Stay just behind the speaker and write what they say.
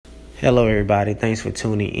Hello, everybody. Thanks for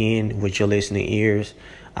tuning in with your listening ears.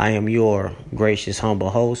 I am your gracious, humble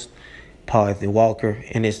host, Paul Anthony Walker,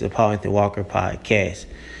 and it's the Paul Anthony Walker Podcast.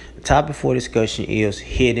 The topic for discussion is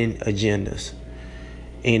hidden agendas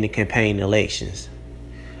in the campaign elections.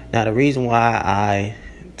 Now, the reason why I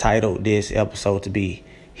titled this episode to be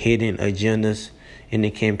Hidden Agendas in the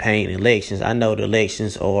Campaign Elections, I know the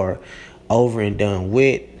elections are over and done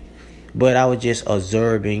with, but I was just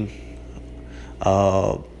observing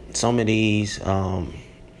some of these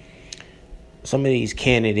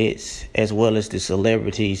candidates as well as the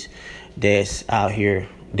celebrities that's out here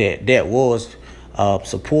that was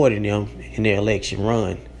supporting them in their election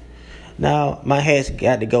run. Now, my hat's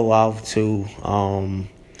got to go off to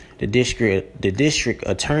the district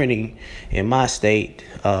attorney in my state.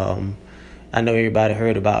 I know everybody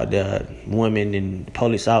heard about the woman and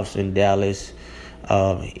police officer in Dallas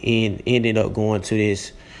ended up going to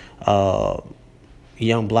this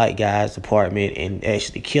young black guy's apartment and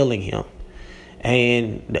actually killing him.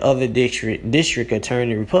 And the other district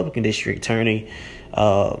attorney, Republican district attorney,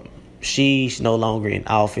 she's no longer in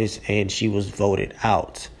office and she was voted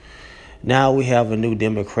out. Now we have a new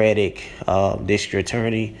Democratic district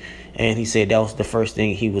attorney, and he said that was the first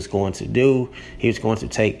thing he was going to do. He was going to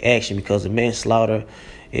take action because the manslaughter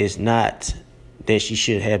is not that she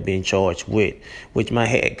should have been charged with, which my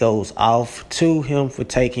hat goes off to him for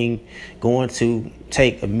going to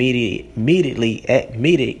take immediate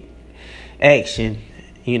action,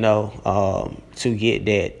 to get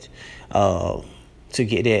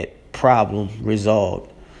that problem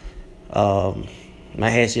resolved. My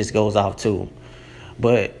hat just goes off to him.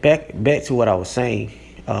 But back to what I was saying,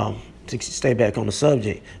 to stay back on the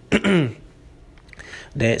subject,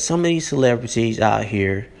 that some of these celebrities out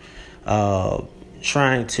here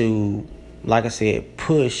trying to, like I said,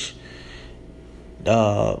 push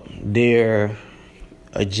their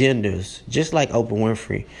agendas, just like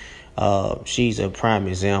Oprah Winfrey. She's a prime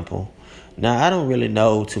example. Now, I don't really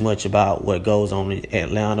know too much about what goes on in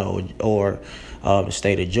Atlanta or the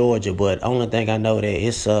state of Georgia, but only thing I know that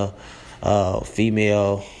it's a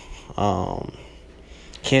female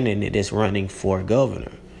candidate that's running for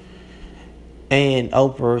governor. And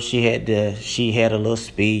Oprah, she had a little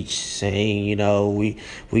speech saying,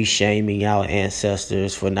 we shaming our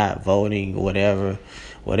ancestors for not voting, whatever.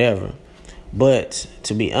 But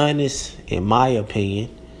to be honest, in my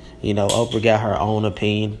opinion, Oprah got her own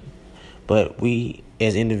opinion, but we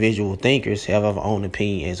as individual thinkers have our own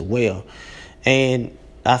opinion as well. And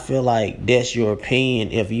I feel like that's your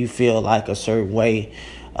opinion if you feel like a certain way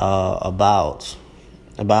about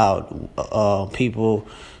people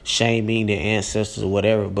shaming their ancestors or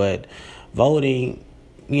whatever. But voting,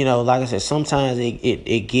 like I said, sometimes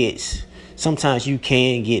sometimes you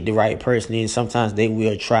can get the right person in. Sometimes they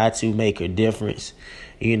will try to make a difference,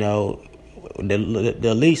 the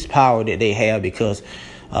least power that they have, because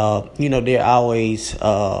they're always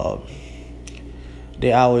a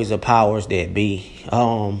powers that be.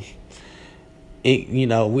 We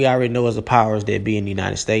already know as the powers that be in the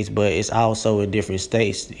United States, but it's also in different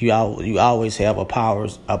states. You always have a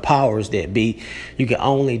powers that be. You can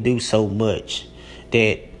only do so much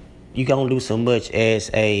as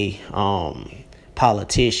a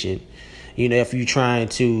politician. If you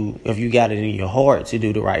got it in your heart to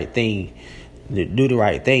do the right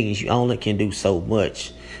things, you only can do so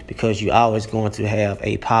much, because you're always going to have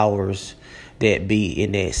a powers that be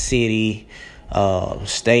in that city,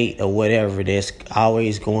 state, or whatever, that's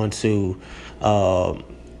always going to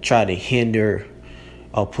try to hinder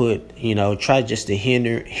or hindering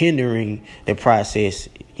the process,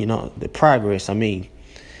 the progress.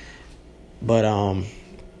 But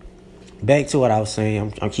back to what I was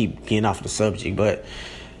saying. I keep getting off the subject, but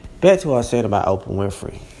back to what I said about Oprah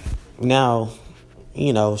Winfrey. Now,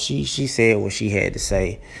 she said what she had to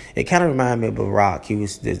say. It kind of reminded me of Barack.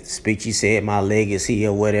 The speech he said, "My legacy,"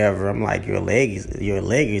 or whatever. I'm like, your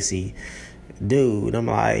legacy, dude. I'm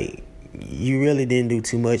like, you really didn't do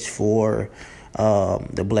too much for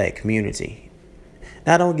the black community.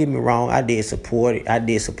 Now, don't get me wrong. I did support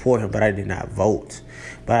him, but I did not vote.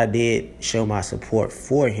 But I did show my support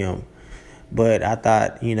for him. But I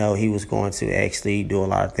thought, he was going to actually do a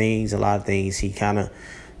lot of things.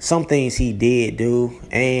 Some things he did do,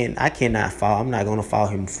 and I'm not going to fault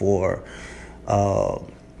him for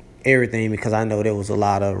everything, because I know there was a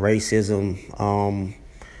lot of racism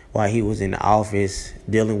while he was in the office,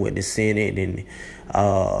 dealing with the Senate and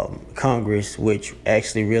Congress, which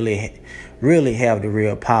actually really have the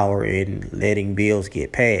real power in letting bills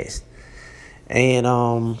get passed. And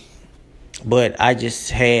but it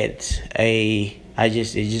just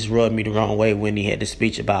rubbed me the wrong way when he had the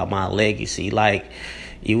speech about my legacy. Like,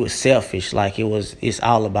 you was selfish, like it's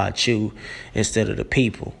all about you instead of the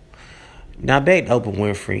people. Now back to Oprah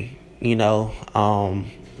Winfrey,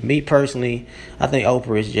 me personally, I think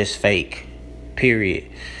Oprah is just fake.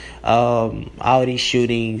 Period. All these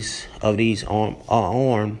shootings of these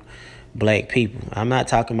unarmed black people. I'm not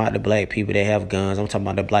talking about the black people that have guns. I'm talking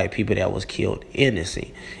about the black people that was killed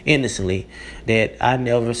innocently. That I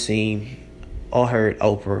never seen or heard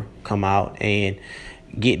Oprah come out and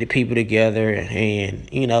get the people together and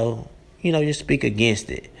just speak against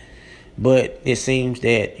it. But it seems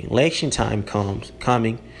that election time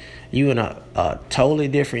coming, you in a totally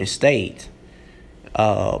different state.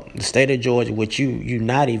 The state of Georgia, which you're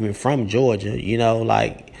not even from Georgia,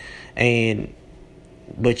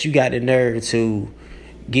 but you got the nerve to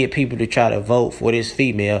get people to try to vote for this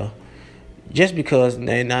female just because,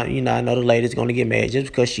 and I know the lady's going to get mad just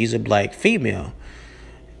because she's a black female.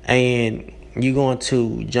 And you're going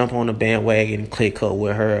to jump on the bandwagon and click up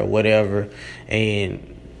with her or whatever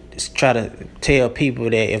and try to tell people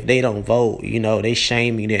that if they don't vote, they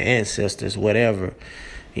shaming their ancestors, whatever.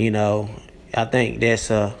 I think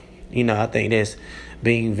that's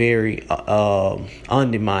being very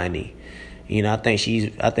undermining. I think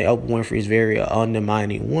Oprah Winfrey is very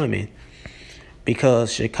undermining woman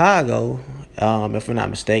because Chicago, if I'm not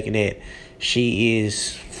mistaken, that she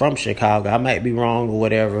is from Chicago. I might be wrong or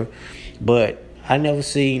whatever, but I never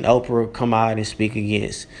seen Oprah come out and speak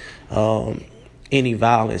against any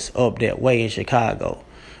violence up that way in Chicago.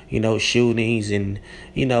 Shootings and,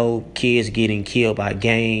 kids getting killed by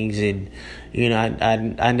gangs. And,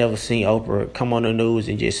 I never seen Oprah come on the news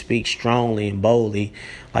and just speak strongly and boldly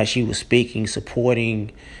like she was speaking,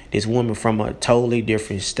 supporting this woman from a totally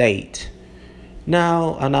different state.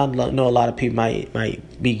 Now, I know a lot of people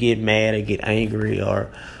might be getting mad or get angry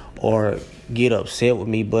or get upset with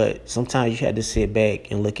me, but sometimes you have to sit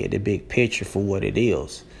back and look at the big picture for what it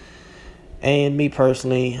is. And me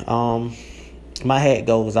personally, my hat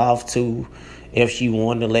goes off to if she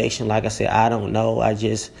won the election. Like I said, I don't know. I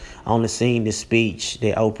just only seen the speech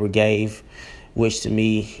that Oprah gave, which to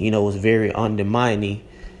me, was very undermining,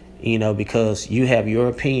 because you have your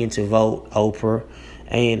opinion to vote, Oprah,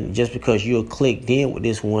 and just because you're clicked in with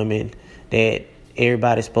this woman, that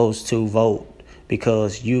everybody's supposed to vote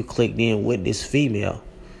because you clicked in with this female.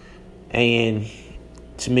 And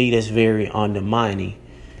to me, that's very undermining.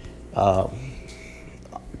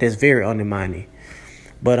 That's very undermining.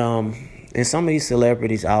 But and some of these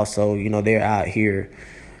celebrities also, they're out here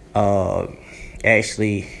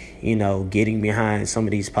actually, getting behind some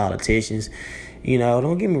of these politicians.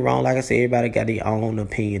 Don't get me wrong. Like I said, everybody got their own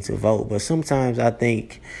opinion to vote. But sometimes I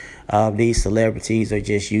think these celebrities are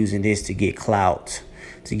just using this to get clout,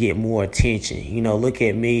 to get more attention. Look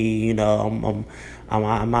at me.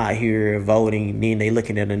 I'm out here voting. Then they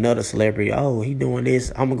looking at another celebrity. Oh, he doing this.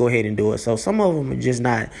 I'm gonna go ahead and do it. So some of them are just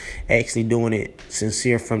not actually doing it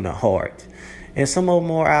sincere from the heart, and some of them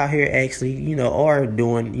are out here actually, are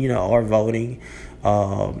doing, are voting,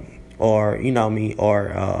 or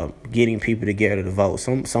getting people together to vote.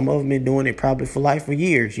 Some of them been doing it probably for life for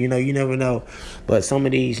years. You never know. But some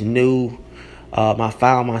of these new, I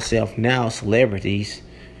found myself now celebrities,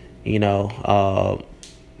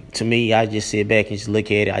 to me, I just sit back and just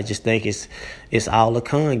look at it. I just think it's all a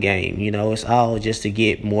con game. It's all just to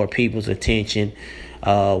get more people's attention.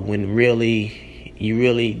 When really you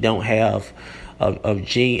really don't have a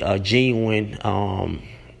genuine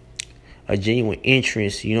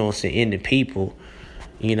interest. In the people.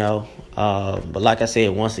 But like I said,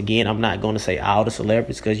 once again, I'm not going to say all the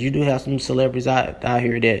celebrities because you do have some celebrities out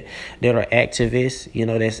here that are activists.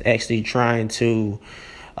 That's actually trying to.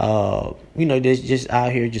 They're just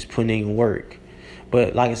out here just putting in work.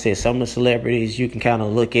 But like I said, some of the celebrities, you can kind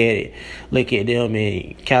of look at them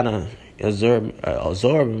and kind of absorb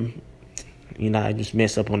them. I just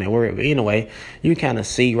mess up on that word. But anyway, you kind of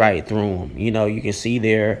see right through them. You can see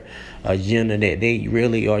their agenda that they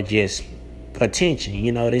really are just attention.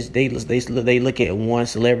 They look at one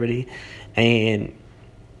celebrity and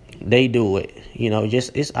they do it.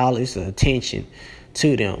 It's attention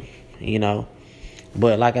to them.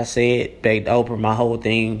 But like I said, back to Oprah, my whole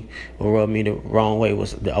thing what rubbed me the wrong way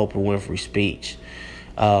was the Oprah Winfrey speech.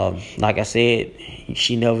 Like I said,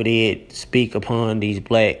 she never did speak upon these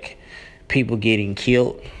black people getting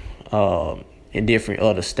killed in different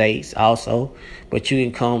other states also. But you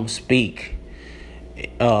can come speak,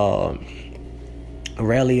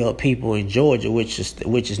 rally up people in Georgia, which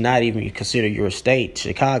is not even considered your state.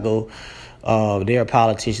 Chicago, there are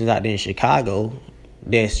politicians out there in Chicago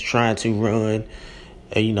that's trying to run.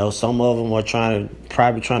 Some of them are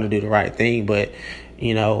probably trying to do the right thing, but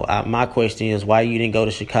My question is why you didn't go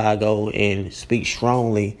to Chicago and speak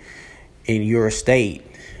strongly in your state.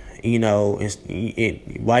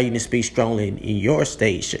 Why you didn't speak strongly in your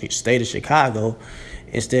state of Chicago,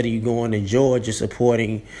 instead of you going to Georgia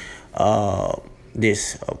supporting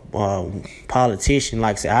this politician.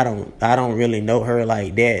 Like I said, I don't really know her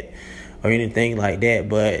like that or anything like that,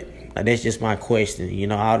 but that's just my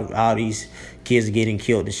question. All these kids getting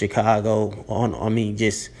killed in Chicago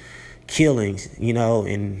just killings,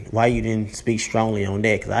 and why you didn't speak strongly on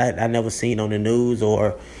that? Because I never seen on the news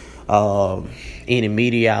or any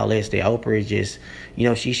media outlets that Oprah is just,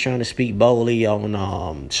 she's trying to speak boldly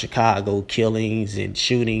on Chicago killings and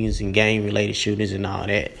shootings and gang-related shootings and all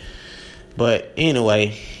that. But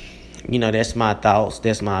anyway, that's my thoughts.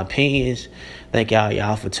 That's my opinions. Thank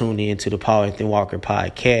y'all for tuning in to the Paul Anthony Walker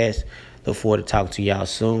podcast. Look forward to talking to y'all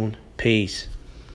soon. Peace.